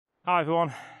Hi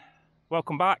everyone,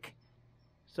 welcome back.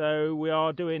 So we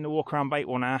are doing the walk around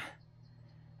Bakewell now,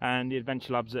 and the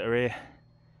adventure labs that are here.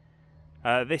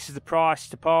 This is the price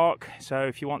to park, so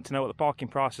if you want to know what the parking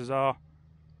prices are,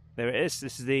 there it is.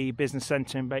 This is the business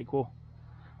centre in Bakewell.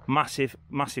 Massive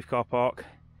car park,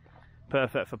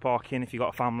 perfect for parking if you've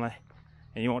got a family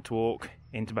and you want to walk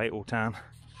into Bakewell town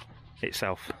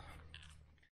itself.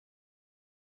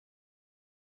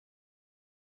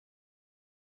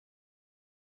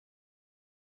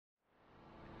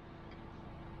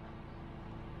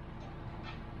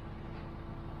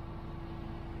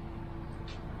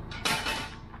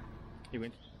 You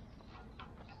win.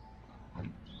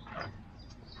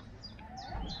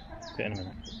 Get in a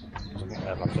minute. I think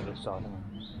they're back at this side,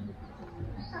 aren't they?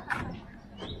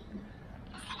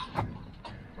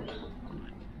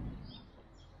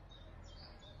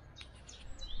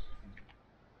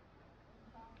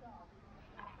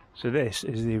 So this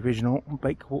is the original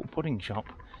Bakewell pudding shop.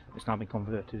 It's now been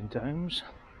converted into homes.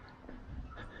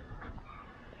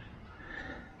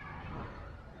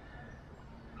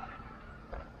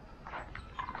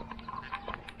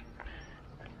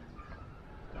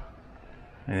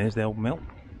 And there's the old mill.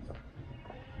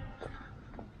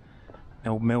 The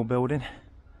old mill building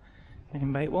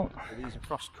in Bakewell. These are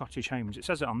Frost Cottage homes. It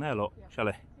says it on there, look, yeah.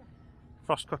 Shelley. Yeah.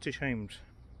 Frost Cottage homes.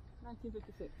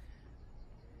 1956.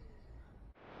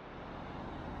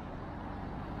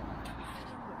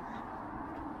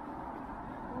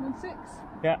 One and six?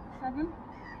 Yeah. 7?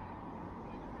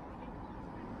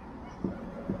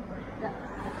 Yeah.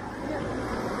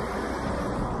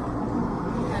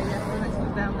 Yeah, the next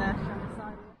one's down there.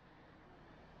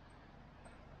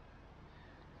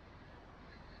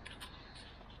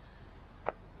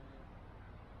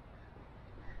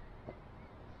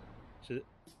 So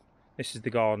this is the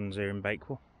gardens here in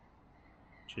Bakewell,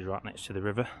 which is right next to the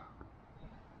river.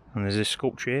 And there's this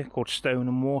sculpture here called Stone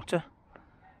and Water.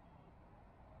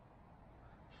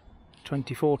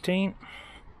 2014.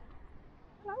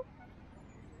 Hello.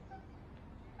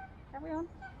 Carry on.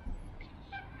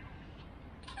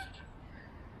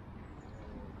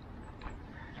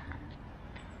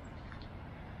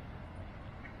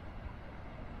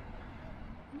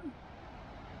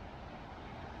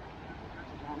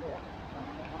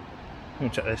 Let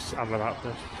me check this Adler out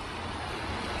first.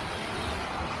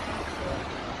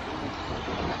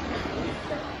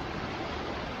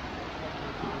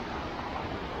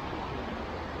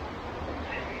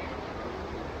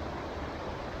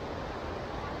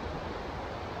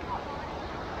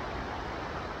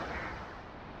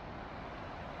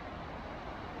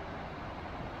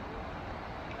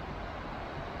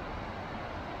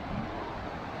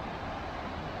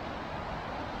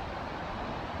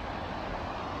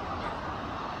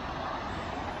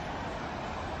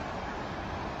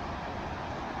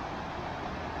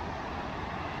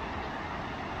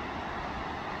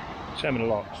 So many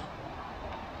locks.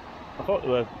 I thought they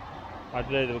were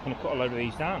going to cut a load of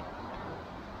these down.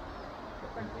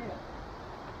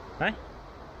 Hey?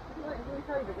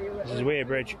 This is a weird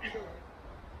bridge.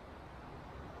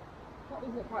 What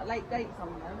was it, quite late dates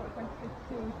on there? What,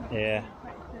 2052, yeah.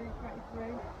 22,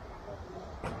 23?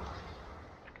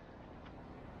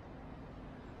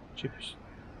 Chips.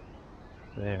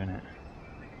 There, innit?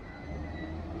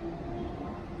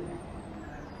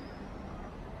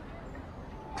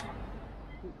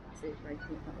 It's rating,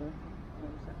 it's not worth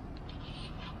it.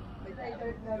 They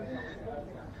don't know.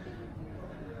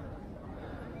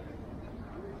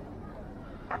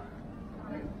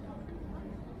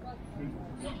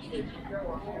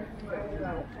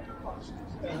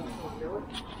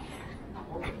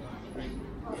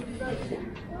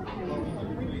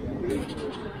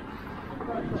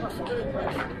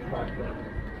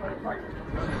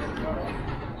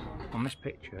 On this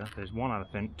picture, there's 1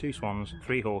 elephant, 2 swans,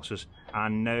 3 horses,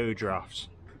 and no giraffes.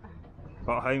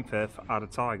 But home fifth had a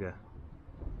tiger.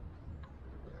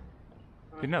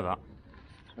 Did you know that?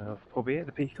 So, pub here,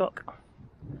 the Peacock.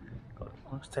 Got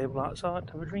a nice table outside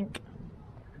to have a drink.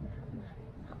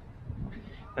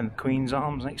 And the Queen's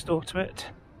Arms next door to it.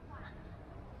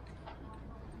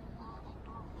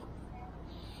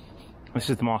 This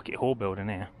is the Market Hall building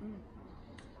here.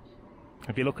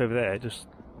 If you look over there, it's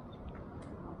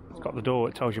got the door,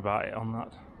 it tells you about it on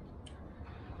that.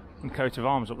 And coat of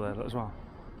arms up there as well.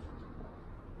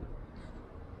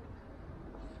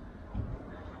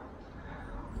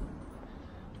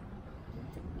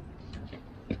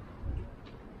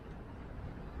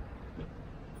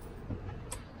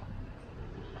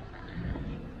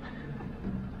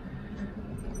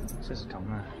 Says it on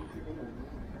there.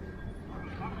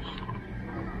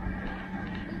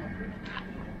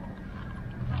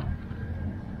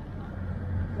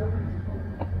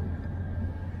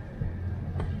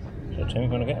 So Tim, you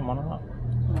want to get him on or not?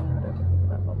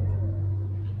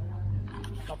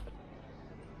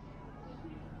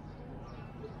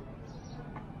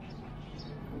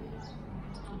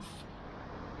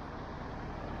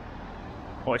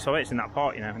 Oh, so it's in that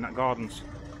part, you know, in that gardens.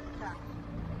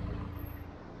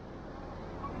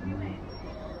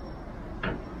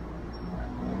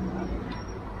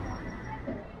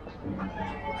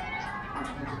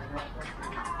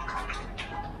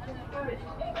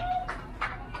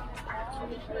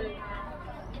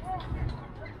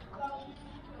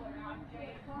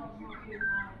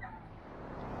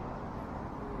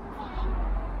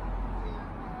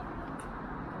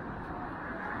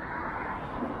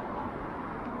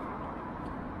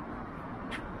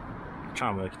 Try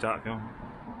and work it out if you want.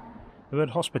 The word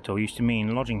hospital used to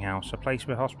mean lodging house, a place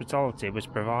where hospitality was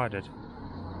provided.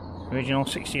 The original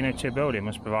 1602 building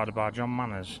was provided by John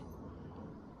Manners,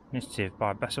 initiative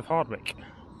by Bess of Hardwick,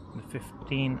 the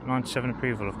 1597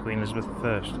 approval of Queen Elizabeth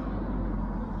I.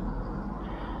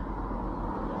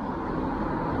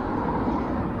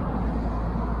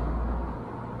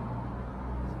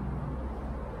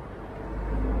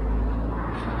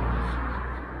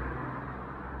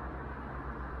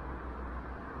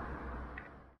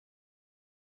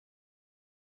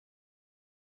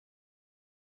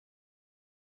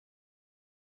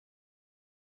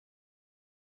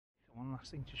 One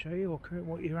last thing to show you, walk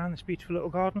you around this beautiful little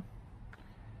garden.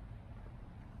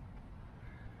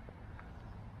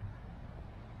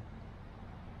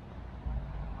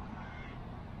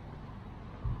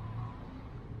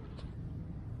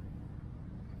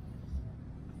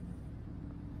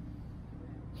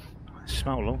 It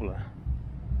smells lovely.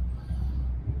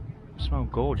 It smells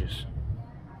gorgeous.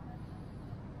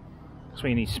 That's why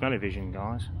you need smelly vision,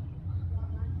 guys.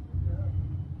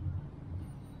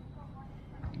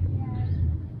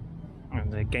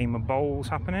 And the game of bowls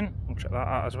happening. We'll check that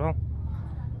out as well.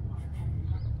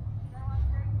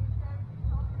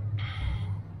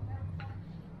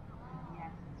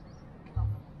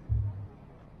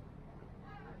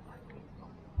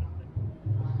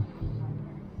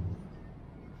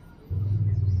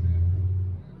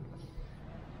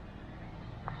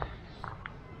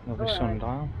 Lovely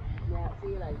sundial. Yeah, see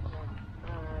you later.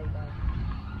 Bye.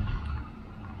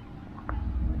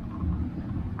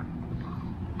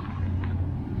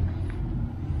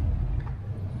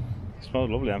 It smells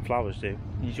lovely, and flowers do.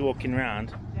 You're just walking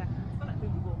around. Yeah, it's like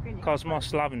when you walk in.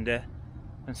 Cosmos, lavender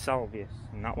and salvias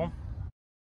in that one.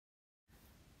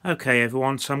 Okay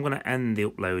everyone, so I'm going to end the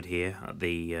upload here at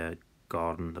the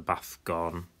garden, the Bath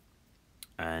garden,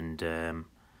 and I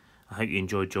hope you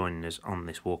enjoyed joining us on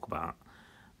this walkabout.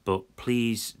 But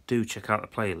please do check out the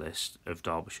playlist of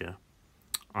Derbyshire.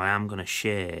 I am going to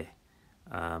share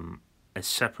a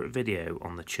separate video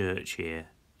on the church here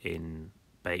in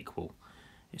Bakewell.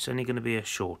 It's only going to be a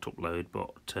short upload,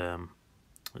 but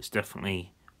it's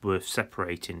definitely worth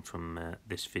separating from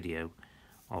this video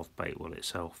of Bakewell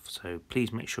itself. So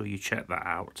please make sure you check that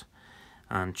out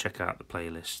and check out the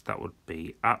playlist. That would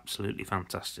be absolutely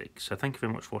fantastic. So thank you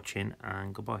very much for watching,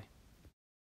 and goodbye.